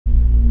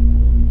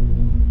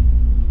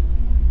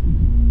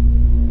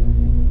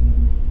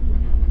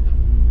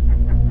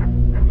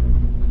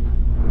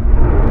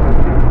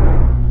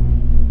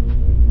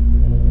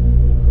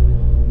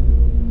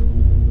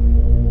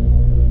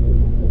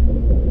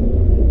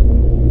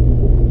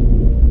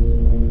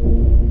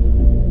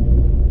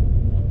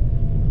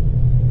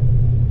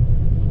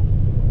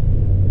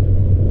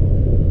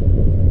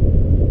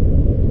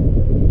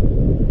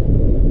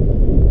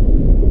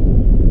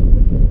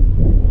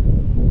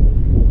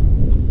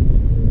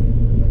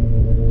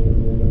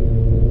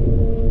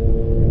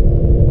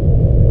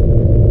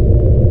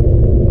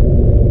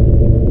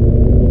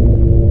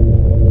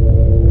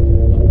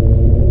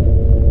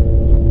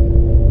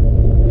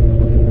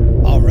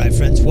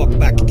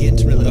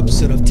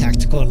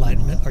Tactical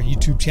Enlightenment. Our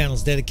YouTube channel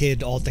is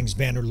dedicated to all things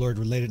Bannerlord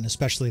related and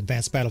especially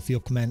advanced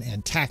battlefield command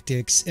and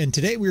tactics. And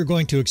today we are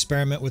going to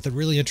experiment with a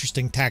really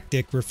interesting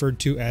tactic referred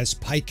to as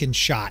pike and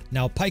shot.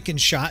 Now, pike and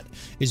shot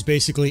is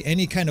basically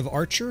any kind of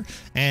archer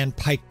and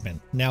pikeman.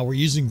 Now, we're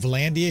using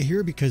Valandia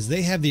here because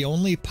they have the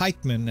only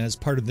pikeman as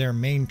part of their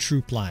main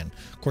troop line.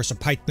 Of course, a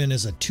pikeman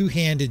is a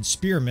two-handed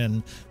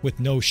spearman with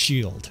no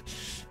shield.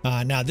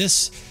 Now,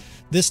 this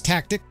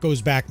tactic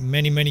goes back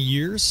many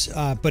years,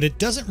 but it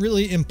doesn't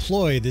really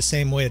employ the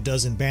same way it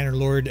does in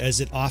Bannerlord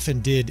as it often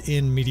did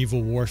in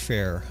medieval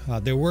warfare.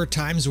 There were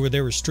times where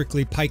they were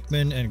strictly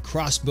pikemen and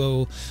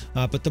crossbow,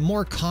 but the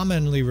more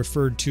commonly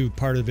referred to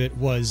part of it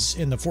was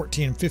in the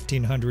 14 and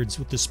 1500s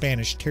with the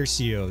Spanish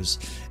tercios,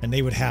 and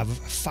they would have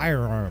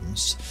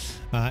firearms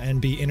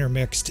and be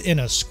intermixed in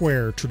a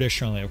square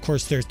traditionally. Of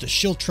course, there's the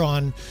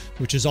Schiltron,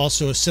 which is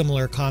also a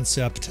similar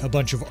concept, a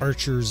bunch of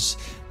archers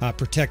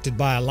protected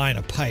by a line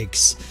of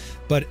pikes.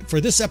 But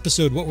for this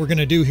episode, what we're going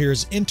to do here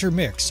is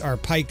intermix our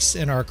pikes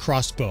and our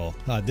crossbow.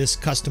 This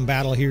custom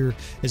battle here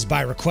is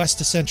by request,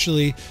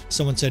 essentially.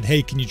 Someone said,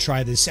 hey, can you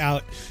try this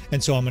out?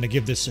 And so I'm going to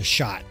give this a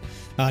shot.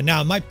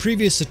 Now, in my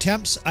previous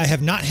attempts, I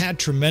have not had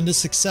tremendous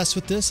success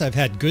with this. I've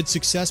had good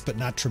success, but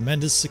not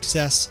tremendous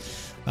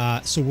success.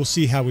 So we'll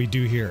see how we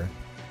do here.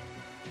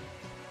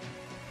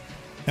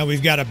 Now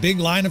we've got a big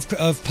line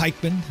of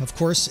pikemen, of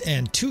course,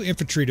 and 2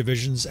 infantry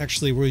divisions.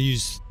 Actually, we'll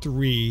use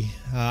 3,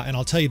 and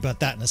I'll tell you about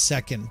that in a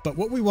second. But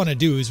what we want to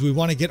do is we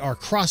want to get our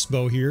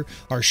crossbow here,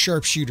 our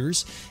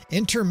sharpshooters,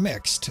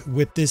 intermixed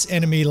with this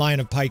enemy line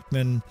of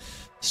pikemen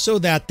so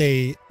that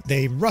they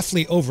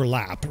roughly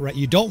overlap, right?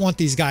 You don't want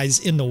these guys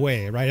in the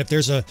way, right? If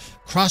there's a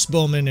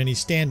crossbowman and he's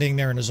standing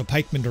there and there's a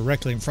pikeman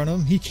directly in front of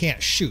him, he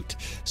can't shoot.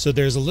 So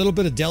there's a little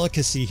bit of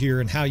delicacy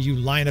here in how you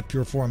line up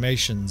your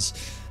formations.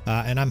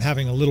 And I'm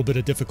having a little bit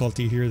of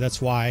difficulty here.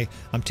 That's why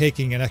I'm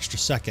taking an extra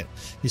second.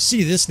 You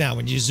see this now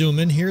when you zoom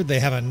in here, they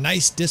have a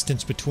nice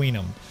distance between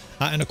them.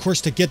 And of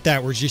course, to get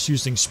that, we're just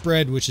using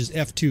spread, which is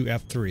F2,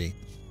 F3.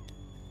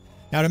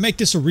 Now, to make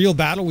this a real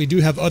battle, we do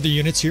have other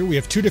units here. We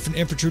have 2 different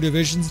infantry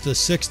divisions, the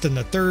 6th and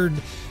the 3rd.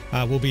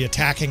 We'll be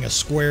attacking a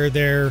square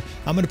there.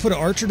 I'm going to put an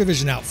archer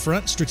division out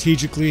front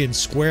strategically and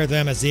square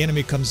them as the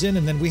enemy comes in.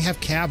 And then we have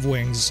cav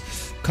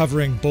wings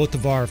covering both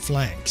of our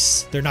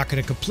flanks. They're not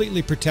going to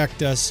completely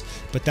protect us,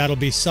 but that'll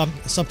be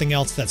something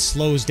else that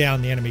slows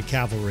down the enemy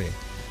cavalry.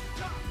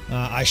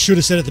 I should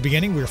have said at the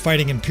beginning, we were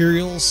fighting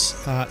Imperials.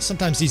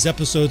 Sometimes these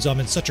episodes, I'm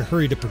in such a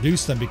hurry to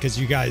produce them because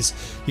you guys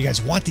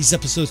want these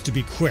episodes to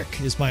be quick,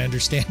 is my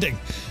understanding.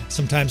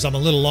 Sometimes I'm a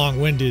little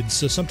long-winded,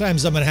 so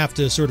sometimes I'm going to have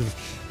to sort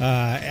of,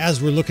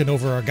 as we're looking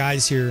over our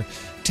guys here,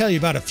 tell you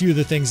about a few of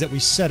the things that we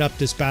set up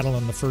this battle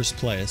in the first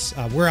place.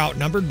 We're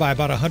outnumbered by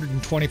about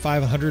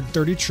 125,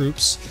 130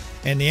 troops,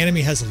 and the enemy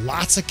has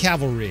lots of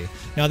cavalry.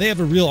 Now, they have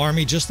a real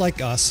army just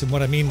like us, and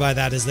what I mean by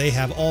that is they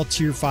have all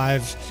tier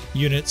 5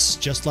 units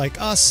just like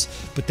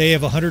us, but they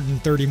have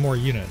 130 more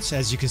units.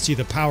 As you can see,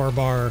 the power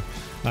bar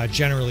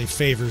generally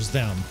favors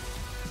them.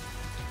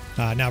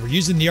 Now, we're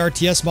using the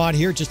RTS mod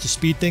here just to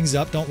speed things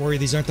up. Don't worry,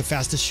 these aren't the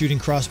fastest shooting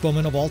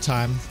crossbowmen of all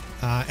time.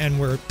 And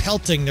we're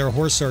pelting their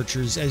horse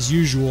archers as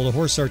usual. The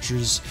horse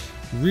archers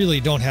really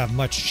don't have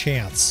much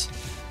chance.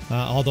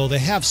 Although they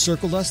have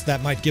circled us,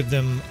 that might give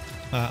them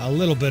a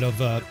little bit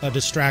of a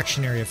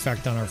distractionary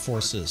effect on our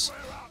forces.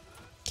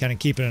 Kind of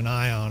keeping an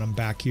eye on them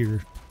back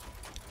here.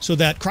 So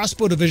that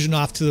crossbow division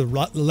off to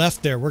the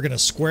left there, we're going to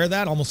square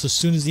that almost as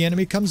soon as the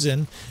enemy comes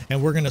in.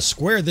 And we're going to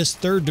square this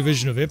 3rd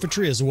division of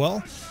infantry as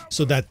well,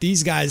 so that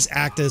these guys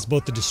act as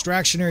both the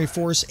distractionary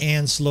force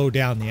and slow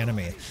down the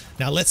enemy.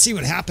 Now let's see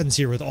what happens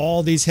here with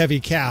all these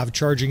heavy cav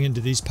charging into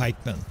these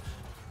pikemen.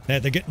 They're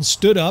getting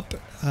stood up.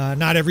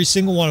 Not every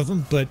single one of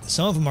them, but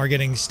some of them are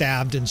getting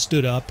stabbed and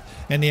stood up.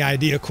 And the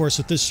idea, of course,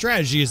 with this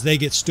strategy is they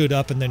get stood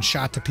up and then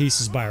shot to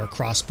pieces by our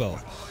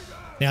crossbow.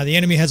 Now, the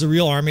enemy has a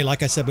real army,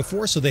 like I said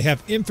before, so they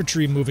have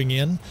infantry moving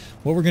in.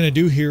 What we're going to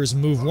do here is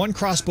move 1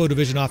 crossbow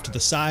division off to the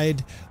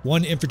side,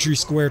 1 infantry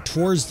square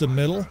towards the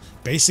middle,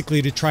 basically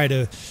to try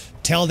to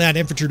tell that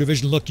infantry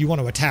division, look, you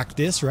want to attack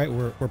this, right?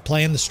 We're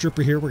playing the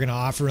stripper here. We're going to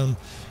offer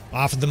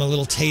them a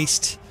little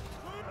taste.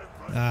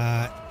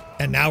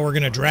 And now we're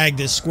going to drag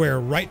this square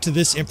right to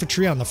this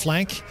infantry on the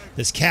flank.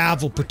 This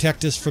cav will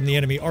protect us from the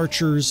enemy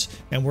archers,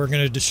 and we're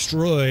going to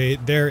destroy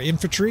their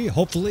infantry,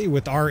 hopefully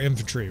with our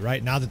infantry,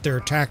 right? Now that they're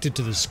attracted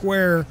to the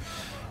square,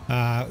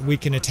 we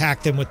can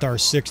attack them with our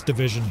 6th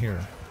division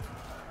here.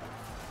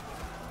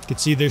 You can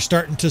see they're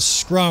starting to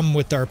scrum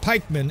with our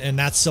pikemen, and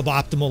that's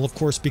suboptimal, of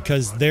course,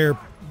 because their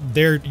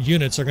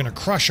units are going to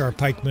crush our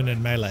pikemen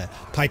in melee.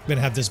 Pikemen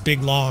have this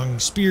big, long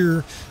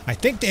spear. I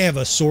think they have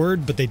a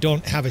sword, but they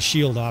don't have a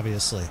shield,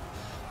 obviously.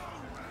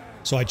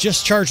 So I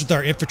just charged with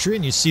our infantry,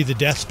 and you see the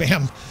death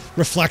spam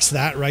reflects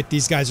that, right?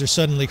 These guys are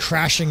suddenly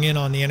crashing in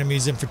on the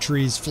enemy's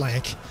infantry's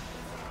flank.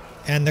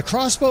 And the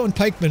crossbow and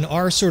pikemen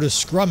are sort of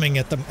scrumming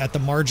at the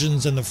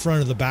margins and the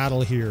front of the battle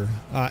here.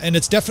 And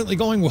it's definitely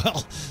going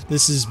well.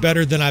 This is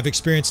better than I've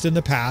experienced in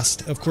the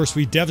past. Of course,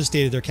 we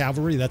devastated their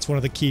cavalry. That's one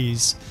of the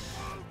keys.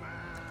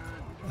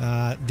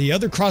 The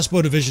other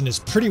crossbow division is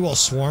pretty well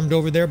swarmed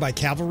over there by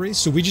cavalry,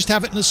 so we just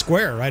have it in a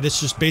square, right? It's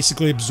just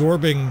basically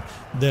absorbing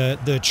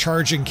the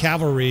charging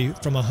cavalry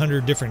from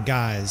 100 different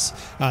guys.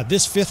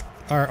 This 5th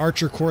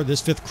archer corps,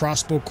 this 5th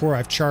crossbow corps,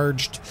 I've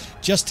charged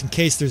just in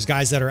case there's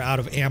guys that are out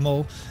of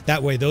ammo.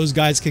 That way those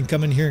guys can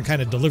come in here and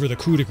kind of deliver the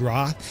coup de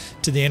grace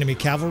to the enemy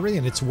cavalry,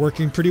 and it's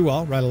working pretty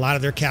well, right? A lot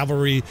of their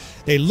cavalry,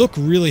 they look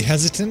really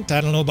hesitant.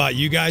 I don't know about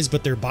you guys,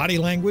 but their body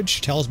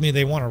language tells me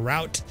they want to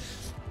rout.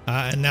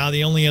 And now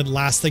the only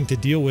last thing to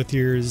deal with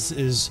here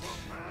is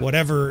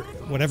whatever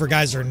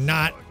guys are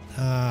not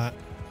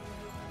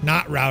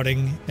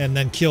routing, and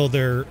then kill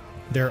their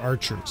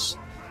archers.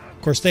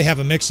 Of course, they have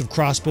a mix of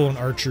crossbow and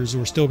archers,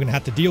 we're still going to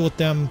have to deal with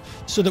them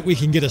so that we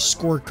can get a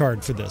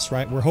scorecard for this,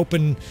 right? I'm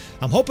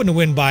hoping to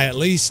win by at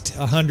least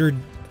 100,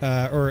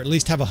 or at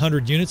least have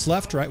 100 units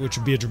left, right? Which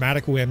would be a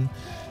dramatic win.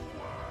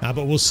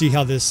 But we'll see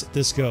how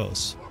this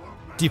goes.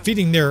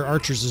 Defeating their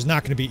archers is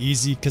not going to be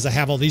easy because I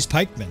have all these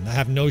pikemen. I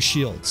have no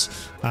shields.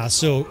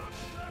 So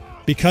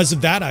because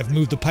of that, I've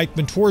moved the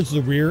pikemen towards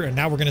the rear, and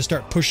now we're going to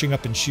start pushing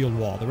up in shield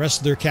wall. The rest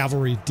of their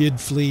cavalry did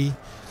flee.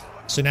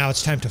 So now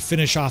it's time to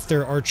finish off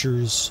their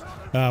archers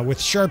with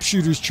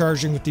sharpshooters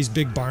charging with these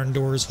big barn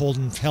doors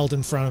held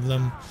in front of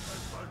them.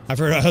 I've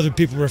heard other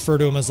people refer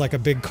to them as like a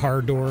big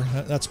car door.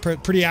 That's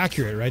pretty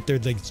accurate, right? They're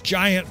like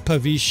giant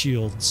pavie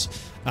shields,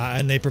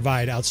 and they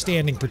provide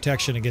outstanding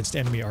protection against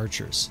enemy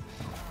archers.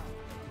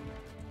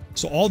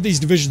 So all these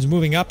divisions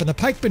moving up, and the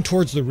pikemen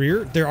towards the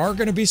rear. There are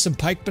going to be some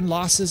pikemen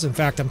losses. In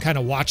fact, I'm kind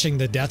of watching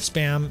the death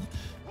spam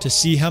to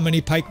see how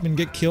many pikemen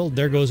get killed.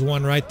 There goes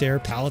one right there.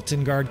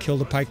 Palatine Guard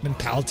killed a pikeman.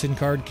 Palatine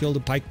Guard killed a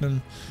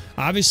pikeman.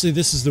 Obviously,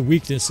 this is the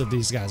weakness of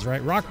these guys,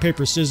 right? Rock,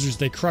 paper, scissors,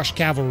 they crush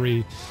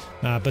cavalry,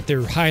 but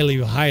they're highly,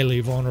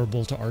 highly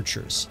vulnerable to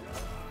archers.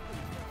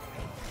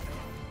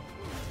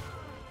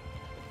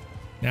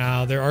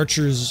 Now, their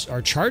archers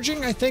are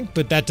charging, I think,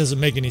 but that doesn't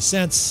make any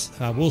sense.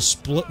 We will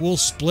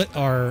spread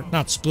our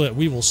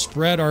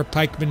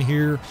pikemen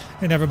here,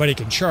 and everybody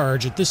can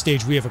charge. At this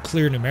stage, we have a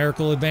clear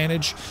numerical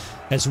advantage,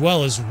 as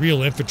well as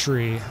real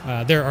infantry.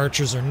 Their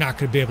archers are not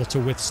going to be able to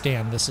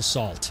withstand this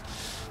assault.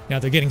 Now,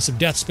 they're getting some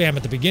death spam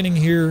at the beginning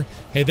here.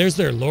 Hey, there's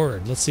their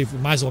lord. Let's see if we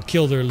might as well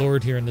kill their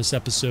lord here in this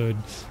episode,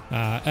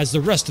 as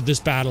the rest of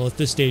this battle at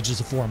this stage is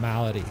a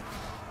formality.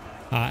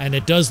 And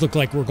it does look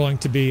like we're going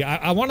to be,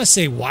 I want to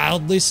say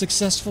wildly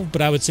successful,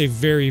 but I would say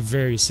very,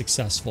 very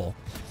successful.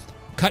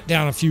 Cut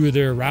down a few of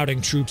their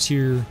routing troops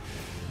here,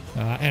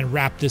 and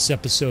wrap this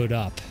episode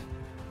up.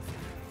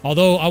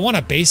 Although I want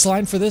a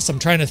baseline for this, I'm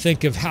trying to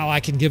think of how I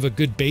can give a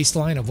good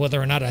baseline of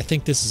whether or not I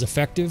think this is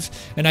effective.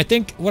 And I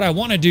think what I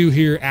want to do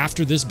here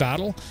after this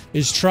battle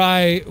is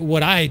try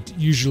what I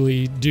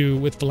usually do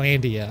with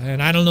Valandia.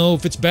 And I don't know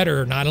if it's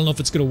better or not. I don't know if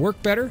it's going to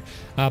work better,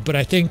 but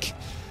I think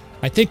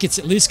it's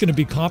at least going to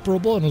be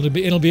comparable, and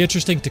it'll be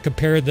interesting to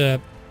compare the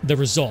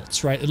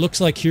results, right? It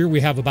looks like here we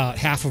have about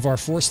half of our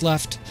force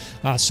left,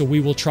 so we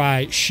will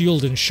try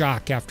shield and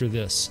shock after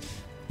this.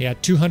 Yeah,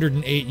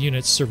 208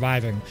 units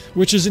surviving,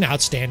 which is an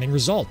outstanding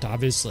result,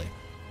 obviously.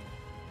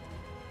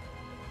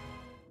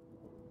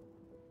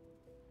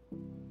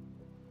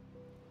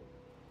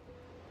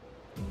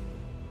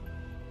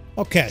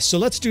 Okay, so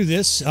let's do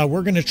this.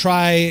 We're going to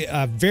try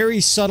a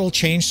very subtle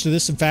change to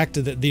this. In fact,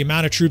 the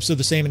amount of troops are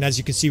the same, and as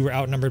you can see, we're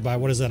outnumbered by,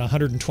 what is that,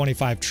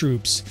 125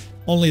 troops.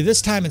 Only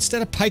this time,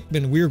 instead of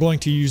pikemen, we're going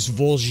to use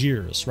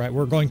Volgiers, right?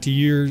 We're going to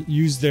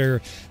use their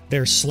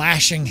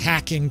slashing,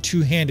 hacking,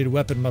 two-handed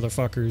weapon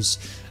motherfuckers,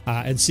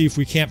 and see if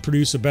we can't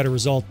produce a better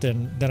result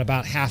than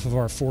about half of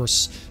our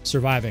force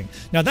surviving.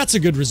 Now, that's a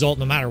good result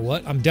no matter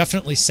what. I'm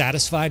definitely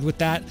satisfied with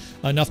that,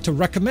 enough to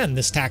recommend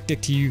this tactic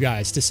to you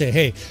guys, to say,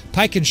 hey,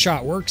 pike and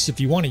shot works. If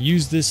you want to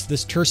use this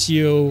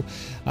tercio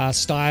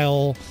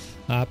style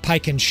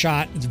pike and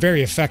shot, it's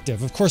very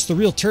effective. Of course, the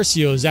real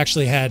tercios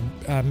actually had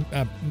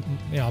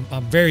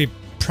a very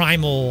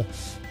primal,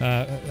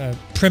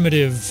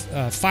 primitive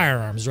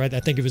firearms, right?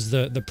 I think it was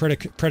the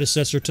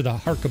predecessor to the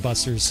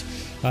harquebussers,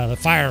 the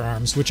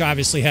firearms, which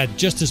obviously had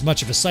just as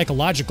much of a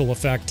psychological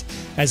effect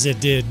as it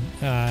did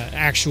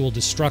actual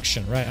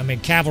destruction, right? I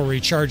mean, cavalry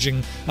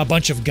charging a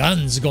bunch of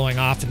guns going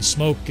off and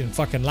smoke and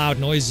fucking loud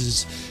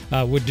noises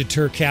would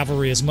deter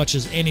cavalry as much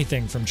as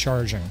anything from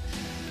charging.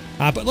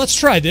 But let's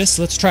try this.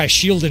 Let's try a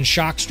shield and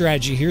shock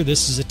strategy here.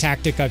 This is a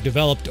tactic I've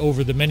developed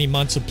over the many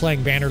months of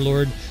playing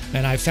Bannerlord,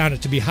 and I found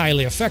it to be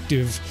highly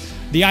effective.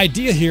 The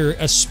idea here,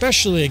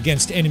 especially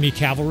against enemy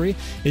cavalry,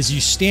 is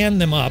you stand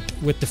them up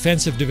with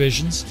defensive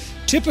divisions.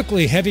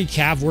 Typically, heavy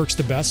cav works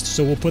the best,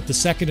 so we'll put the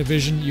 2nd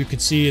Division. You can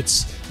see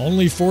it's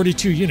only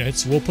 42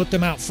 units. We'll put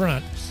them out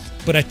front.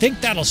 But I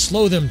think that'll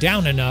slow them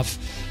down enough,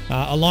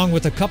 along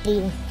with a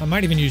couple, I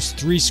might even use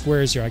 3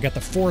 squares here. I got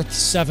the 4th,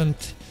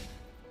 7th,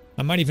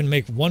 I might even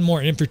make one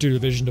more infantry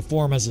division to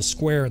form as a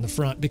square in the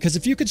front, because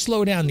if you could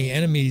slow down the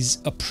enemy's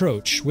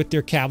approach with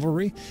their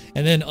cavalry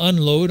and then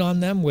unload on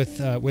them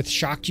with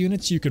shock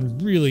units, you can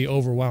really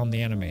overwhelm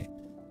the enemy.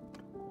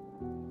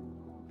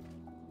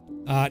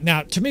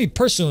 Now, to me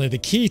personally, the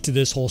key to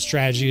this whole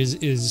strategy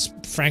is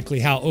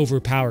frankly how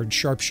overpowered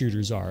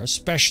sharpshooters are,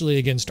 especially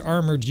against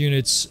armored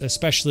units,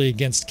 especially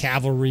against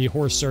cavalry,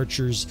 horse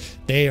archers.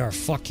 They are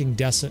fucking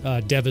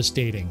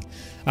devastating.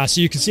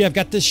 So you can see I've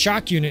got this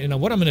shock unit, and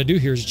what I'm going to do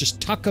here is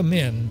just tuck them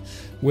in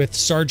with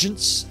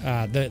sergeants,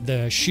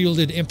 the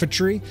shielded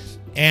infantry,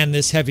 and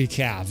this heavy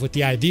cav, with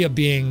the idea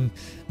being,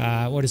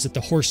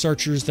 the horse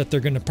archers that they're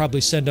going to probably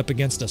send up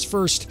against us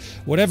first.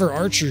 Whatever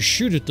archers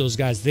shoot at those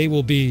guys, they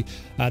will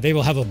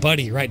have a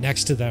buddy right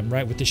next to them,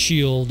 right, with the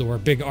shield or a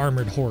big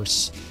armored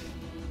horse.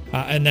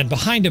 And then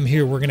behind them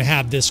here, we're going to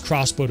have this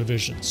crossbow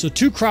division. So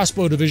 2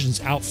 crossbow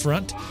divisions out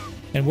front,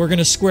 and we're going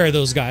to square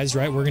those guys,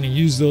 right? We're going to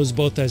use those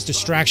both as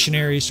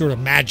distractionary, sort of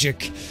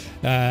magic,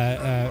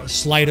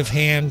 sleight of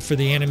hand for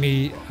the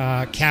enemy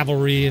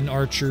cavalry and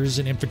archers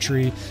and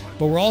infantry,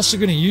 but we're also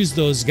going to use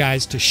those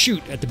guys to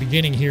shoot at the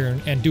beginning here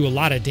and do a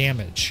lot of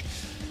damage.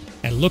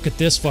 And look at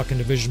this fucking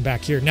division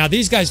back here. Now,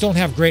 these guys don't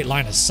have great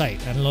line of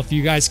sight. I don't know if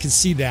you guys can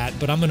see that,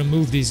 but I'm going to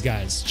move these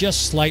guys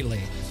just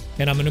slightly,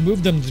 and I'm going to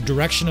move them the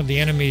direction of the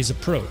enemy's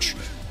approach,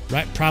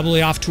 right?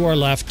 Probably off to our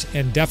left,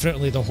 and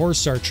definitely the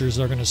horse archers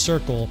are going to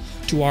circle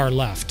to our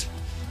left.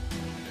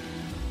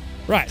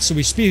 Right, so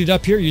we speeded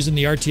up here using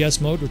the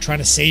RTS mode. We're trying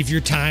to save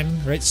your time,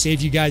 right?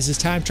 Save you guys this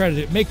time. Try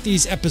to make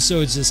these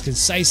episodes as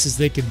concise as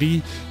they can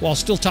be while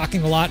still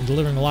talking a lot and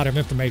delivering a lot of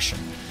information.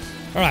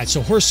 All right,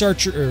 so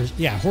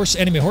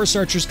enemy horse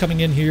archers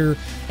coming in here,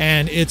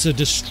 and it's a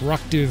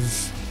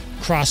destructive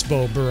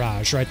crossbow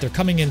barrage, right? They're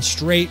coming in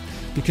straight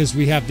because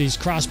we have these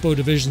crossbow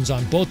divisions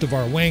on both of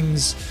our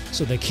wings,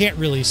 so they can't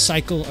really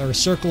cycle or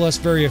circle us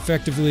very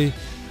effectively.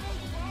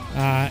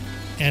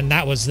 And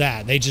that was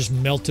that. They just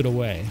melted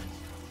away.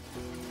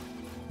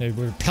 They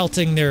were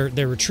pelting their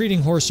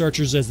retreating horse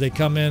archers as they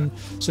come in.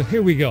 So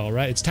here we go,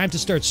 right? It's time to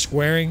start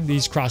squaring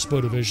these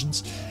crossbow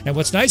divisions. And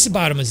what's nice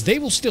about them is they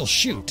will still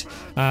shoot,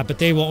 but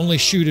they will only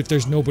shoot if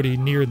there's nobody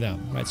near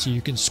them, right? So you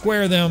can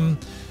square them,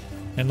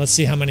 and let's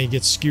see how many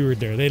get skewered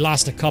there. They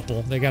lost a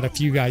couple. They got a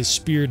few guys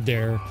speared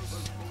there.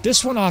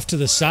 This one off to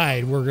the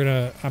side,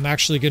 I'm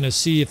actually gonna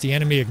see if the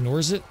enemy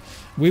ignores it.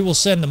 We will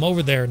send them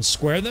over there and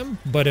square them,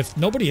 but if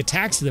nobody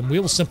attacks them, we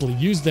will simply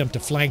use them to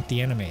flank the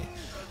enemy.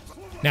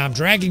 Now, I'm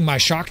dragging my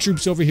shock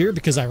troops over here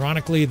because,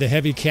 ironically, the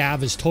heavy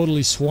cav is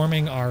totally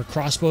swarming our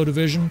crossbow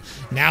division.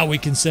 Now we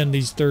can send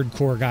these 3rd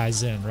Corps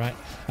guys in, right?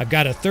 I've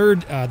got the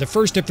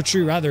 1st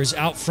infantry, rather, is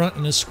out front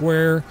in a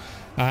square,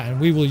 and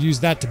we will use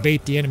that to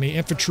bait the enemy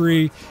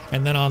infantry.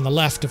 And then on the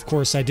left, of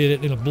course, I did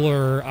it in a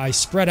blur. I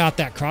spread out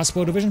that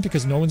crossbow division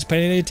because no one's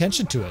paying any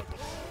attention to it.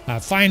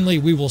 Finally,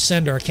 we will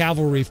send our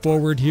cavalry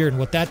forward here, and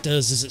what that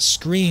does is it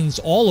screens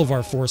all of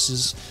our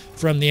forces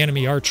from the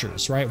enemy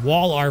archers, right?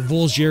 While our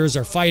Volgiers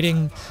are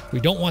fighting,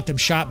 we don't want them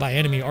shot by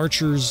enemy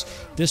archers.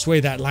 This way,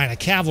 that line of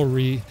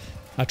cavalry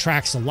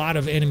attracts a lot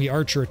of enemy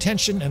archer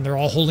attention, and they're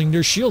all holding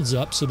their shields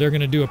up, so they're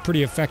going to do a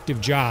pretty effective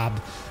job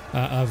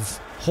of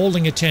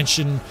holding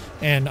attention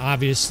and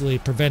obviously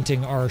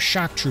preventing our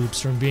shock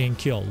troops from being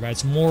killed, right?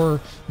 It's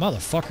more...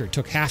 Motherfucker, it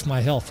took half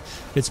my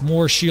health. It's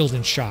more shield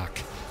and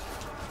shock.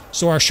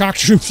 So our shock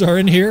troops are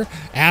in here,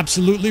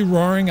 absolutely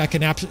roaring.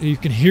 You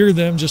can hear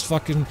them just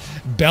fucking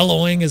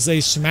bellowing as they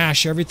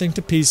smash everything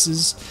to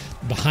pieces.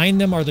 Behind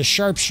them are the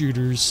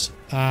sharpshooters,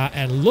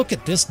 and look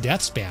at this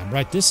death spam,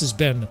 right? This has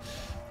been...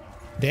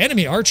 The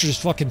enemy archers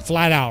fucking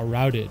flat out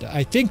routed.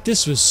 I think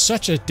this was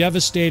such a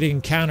devastating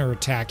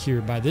counterattack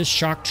here by this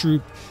shock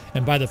troop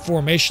and by the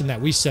formation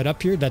that we set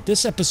up here that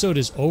this episode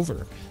is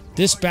over.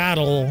 This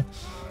battle...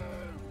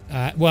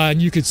 well, and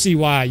you could see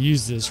why I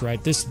use this,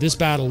 right? This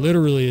battle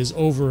literally is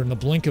over in the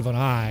blink of an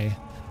eye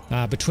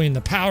between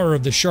the power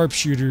of the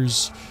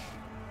sharpshooters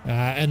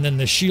and then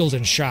the shield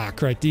and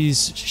shock, right?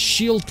 These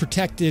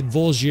shield-protected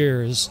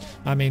Volgiers,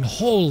 I mean,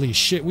 holy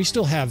shit. We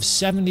still have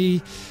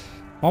 70,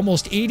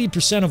 almost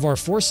 80% of our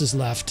forces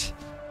left,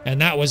 and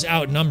that was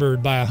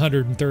outnumbered by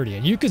 130.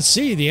 And you can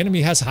see the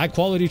enemy has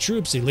high-quality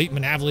troops, elite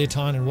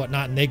Manavliaton and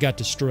whatnot, and they got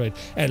destroyed.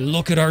 And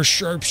look at our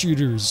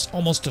sharpshooters,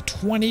 almost a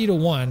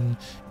 20-to-1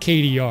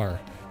 KDR.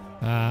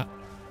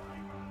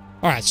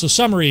 All right, so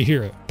summary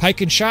here.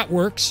 Pike and shot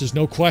works, there's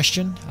no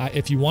question.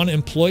 If you want to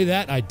employ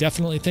that, I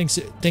definitely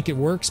think it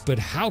works, but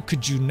how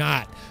could you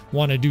not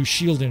want to do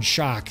shield and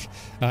shock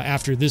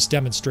after this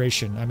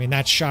demonstration? I mean,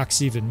 that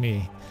shocks even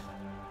me.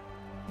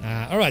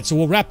 All right, so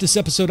we'll wrap this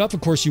episode up. Of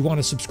course, you want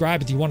to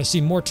subscribe. If you want to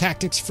see more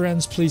tactics,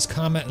 friends, please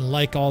comment and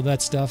like all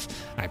that stuff.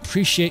 I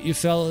appreciate you,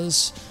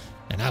 fellas,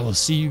 and I will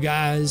see you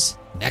guys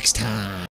next time.